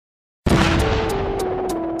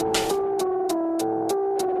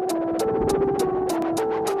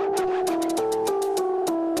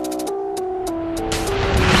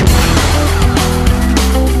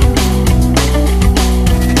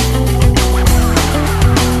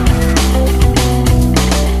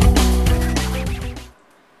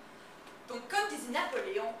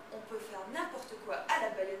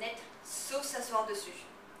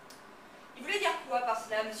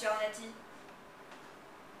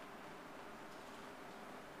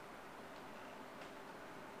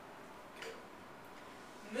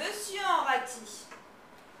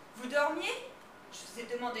dormiez? Je vous ai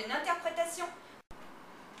demandé une interprétation.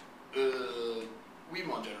 Oui,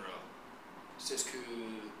 mon général. C'est ce que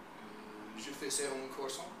je faisais en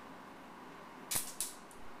Corson.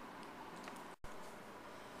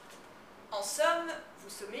 En somme, vous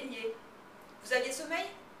sommeiliez. Vous aviez sommeil?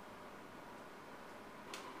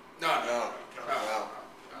 Non.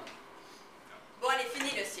 Bon, allez,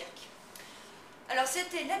 fini le cirque. Alors,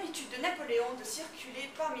 c'était l'habitude de Napoléon de circuler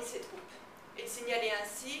parmi ses troupes et de signaler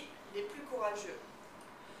ainsi les plus courageux.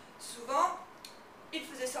 Souvent, il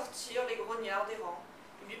faisait sortir les grognards des rangs.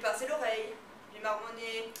 Il lui pinçait l'oreille, lui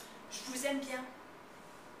marmonnait « Je vous aime bien ».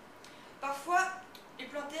 Parfois, il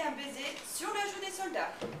plantait un baiser sur la joue des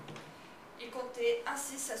soldats. Il comptait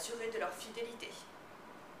ainsi s'assurer de leur fidélité.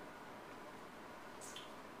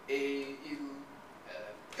 Et il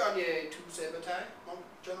gagnait toutes ses batailles, mon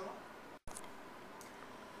général?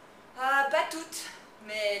 Ah, pas toutes,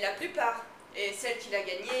 mais la plupart. Et celles qu'il a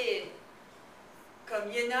gagnées,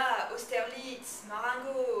 comme Iéna, Austerlitz,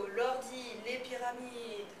 Marengo, Lordi, les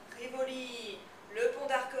Pyramides, Rivoli, le pont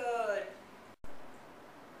d'Arcole.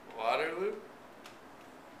 Waterloo?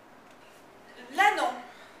 Là, non.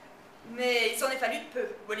 Mais il s'en est fallu de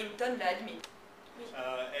peu. Wellington l'a admis. Oui.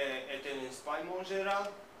 Était en Espagne, mon général?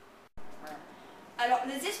 Alors,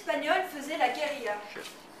 les Espagnols faisaient la guérilla,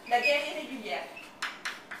 la guerre irrégulière.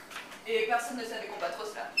 Et personne ne savait combattre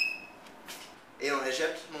cela. Et en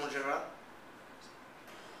Égypte, mon général?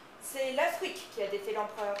 C'est l'Afrique qui a défait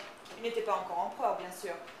l'empereur. Il n'était pas encore empereur, bien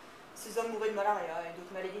sûr. Ses hommes mouraient de malaria et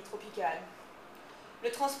d'autres maladies tropicales.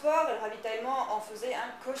 Le transport et le ravitaillement en faisaient un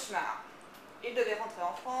cauchemar. Il devait rentrer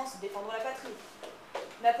en France, défendre la patrie.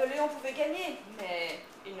 Napoléon pouvait gagner, mais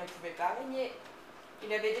il ne pouvait pas régner.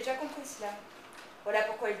 Il avait déjà compris cela. Voilà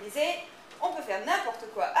pourquoi il disait « On peut faire n'importe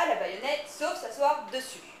quoi à la baïonnette, sauf s'asseoir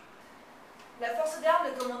dessus ». La force d'armes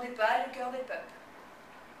ne commandait pas le cœur des peuples.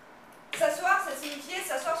 S'asseoir, ça signifiait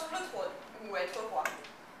s'asseoir sur le trône, ou être roi.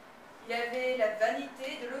 Il avait la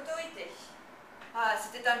vanité de l'autorité. Ah,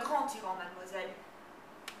 c'était un grand tyran, mademoiselle.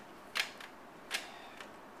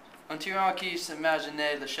 Un tyran qui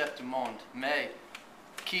s'imaginait le chef du monde, mais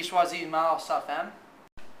qui choisit mal sa femme?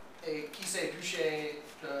 Et qui s'est bûché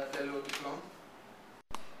le lot du clan?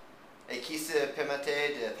 Et qui se permettait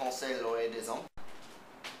de penser l'oreille des hommes?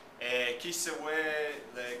 Et qui serait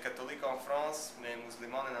les catholiques en France, mais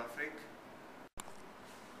musulmans en Afrique?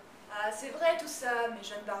 Ah, c'est vrai tout ça, mes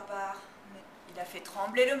jeunes barbares. Mais il a fait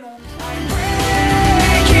trembler le monde.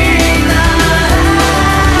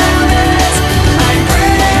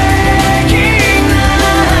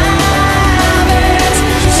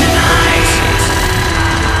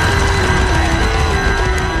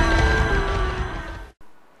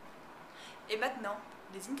 Et maintenant,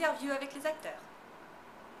 les interviews avec les acteurs.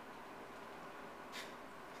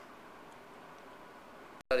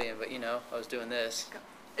 But you know, I was doing this.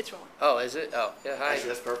 It's wrong. Oh, is it? Oh, yeah, hi. Actually,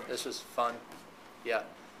 that's perfect. This was fun. Yeah.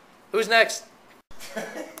 Who's next? I'm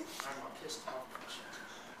pissed off.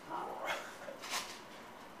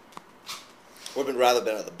 Would have rather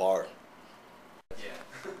been at the bar. Yeah.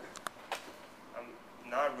 I'm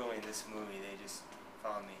not ruining this movie, they just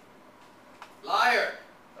found me. Liar!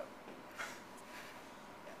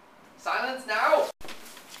 Silence now!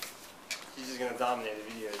 He's just gonna dominate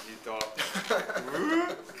the video as you talk.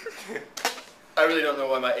 I really don't know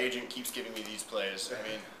why my agent keeps giving me these plays. I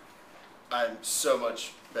mean, I'm so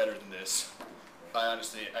much better than this. I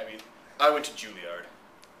went to Juilliard.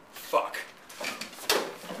 Fuck.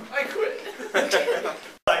 I quit.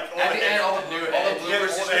 Like, At the end, all the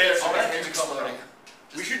bloopers just get all the heads exploding.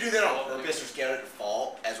 We should do that on purpose, just get it to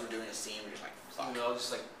fall as we're doing a scene. We're just like, fuck. No,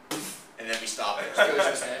 just like, And then we stop it. just goes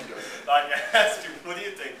to his hand, goes. Like, ask you, what do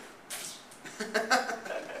you think?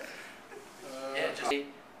 Yeah, just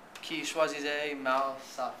qui choisissait mal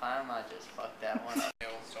sa femme. I just fucked that one up.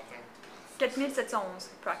 Something. 4711,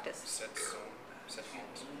 practice.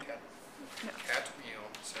 711. Cat. No. Cat meal.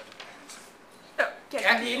 711. Oh,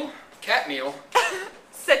 Cat meal. Cat meal.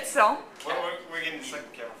 700. We're getting the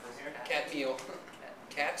second camera from here. Cat meal.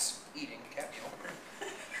 Cats eating cat meal.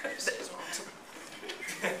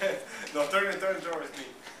 No, turn towards me.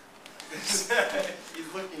 He's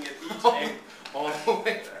looking at each angle. All the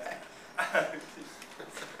way back.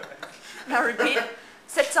 Now repeat.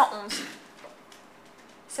 711.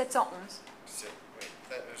 711. Wait,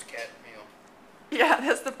 that was cat meal. Yeah,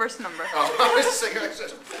 that's the first number. Oh, I was just thinking, We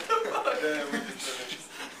just finished.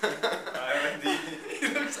 he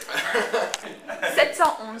looks like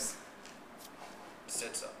 711.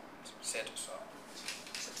 700. 4000.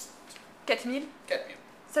 Cat meal.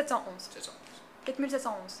 711. 700.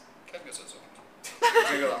 4711. Cat meal 700.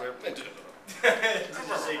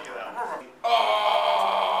 Just shake it out.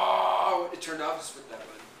 Oh! get turned off, just put that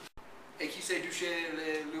button. Et qui sait toucher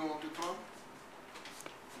le lion du plan?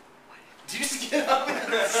 Did you just get up?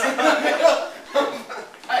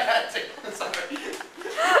 I had to. Sorry.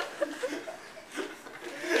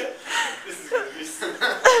 This is gonna be so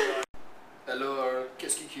Alors,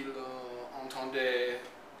 qu'est-ce qu'il entendait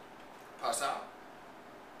par ça?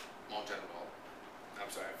 Mon general. I'm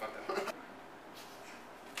sorry, I fucked that one.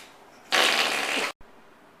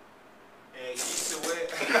 Et qui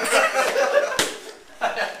souhaite...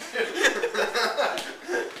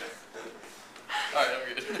 Alright, I'm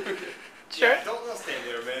good. Sure. Yeah, don't stand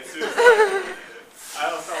there, man. Seriously. I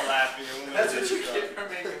don't start laughing. That's what you get for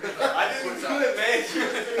making me laugh. I didn't do it, man. She was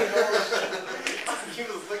doing all the shit. He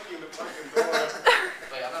was licking the fucking door.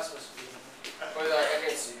 Wait, I'm not supposed to be. Wait, I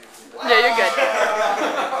can't see you. Yeah, you're good.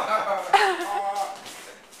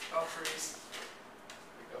 Oh, freeze.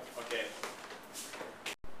 Okay.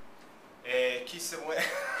 Et qui souhaite...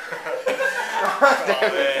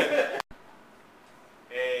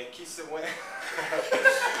 Et qui souhaite...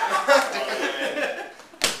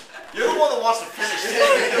 You're the one that wants to finish it.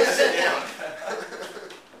 Sit down.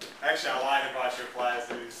 Actually, I lied about your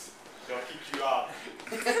classes. They'll kick you off.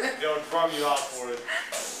 They'll drum you off for it.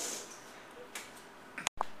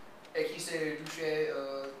 Et qui s'est touché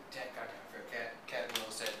cat will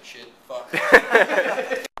said shit. Fuck.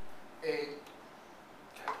 Et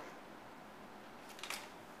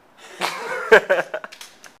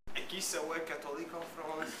Et qui souhaite catholique en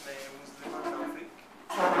France, mais musulman en Afrique?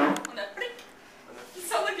 On Afrique. You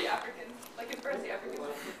sound like the African. Like it's first the African.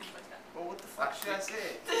 Like that. Well, what the fuck should I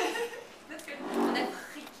say? That's good. On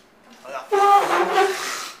Afrique.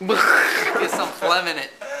 Get some phlegm in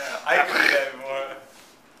it. I can do that more.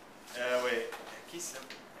 Wait. Qui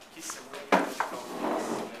souhaite catholique en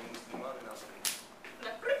France, mais musulman en Afrique? On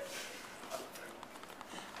Afrique.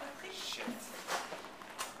 Afrique. Shit.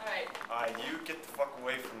 Alright. Alright, you get the fuck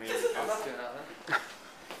away from me. I'm not doing nothing.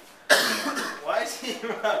 Why is he...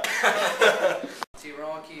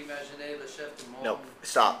 Tyran qui imaginait le chef du monde. No,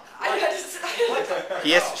 stop. I just.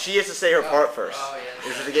 She has to say her part first. Oh, yeah.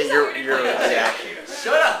 This is to get your reaction.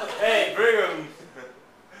 Shut up! Hey, bring him!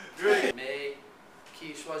 Mais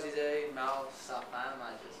qui choisissait mal sa femme?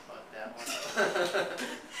 I just fucked that one up.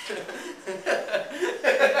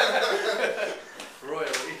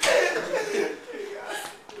 Royally.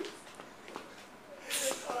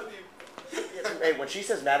 Hey, when she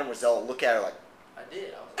says Mademoiselle, look at her like. I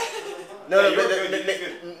did. I was like, No, Yeah, no, you but were good,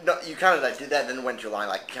 you were no, you kind of like did that, then went to your line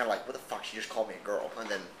like kind of like, what the fuck? She just called me a girl, and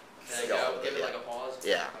then. there you go go. with Give it yeah. like a pause.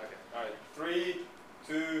 Yeah. Okay. Alright, 3,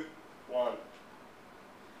 2, 1.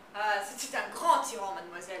 C'était un grand tyran,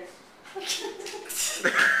 mademoiselle. I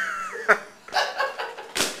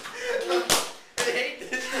hate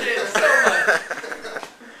this shit so much.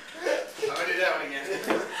 I'm gonna do that one again.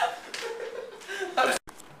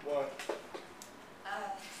 1.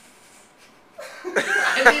 I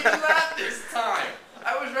need to laugh this time. I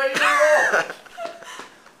was ready to roll.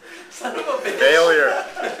 Son of a bitch. Failure.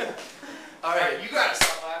 Alright, You gotta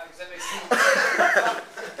stop laughing because that makes me.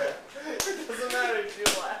 It doesn't matter if you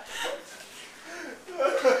laugh.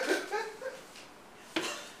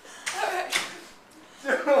 Alright.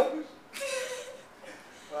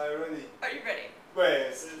 Alright, ready? Are you ready?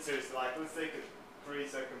 Wait, seriously, like, let's take a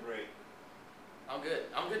 3-second break. I'm good.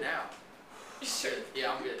 I'm good now. You sure?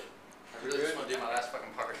 Yeah, I'm good. I really just want to do my last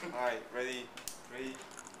fucking part. Alright, ready? 3,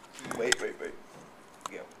 2. Wait.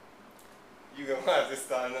 Go. You gonna laugh this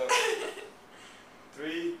time, no?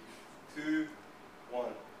 3, 2,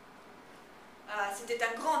 1. C'était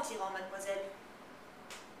un grand tyran, mademoiselle.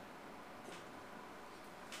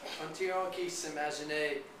 Un tyran qui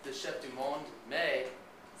s'imaginait le chef du monde, mais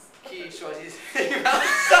qui choisit I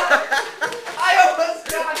almost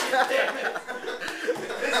got it, damn it!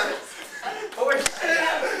 Damn it!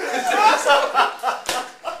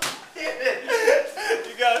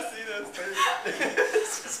 You gotta see this.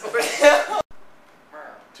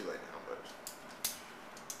 Too late now, but.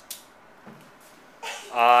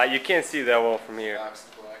 You can't see that well from here. Box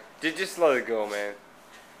the black. Just let it go, man.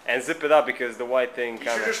 And zip it up because the white thing You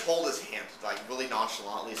kind should of... just hold his hand, like really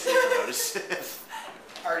nonchalantly, see if he notices.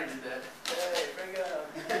 I already did that. Hey, bring it up.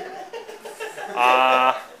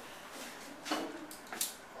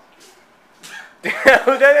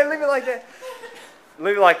 Leave it like that.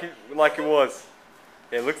 Leave it like it was.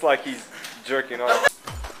 It looks like he's jerking off.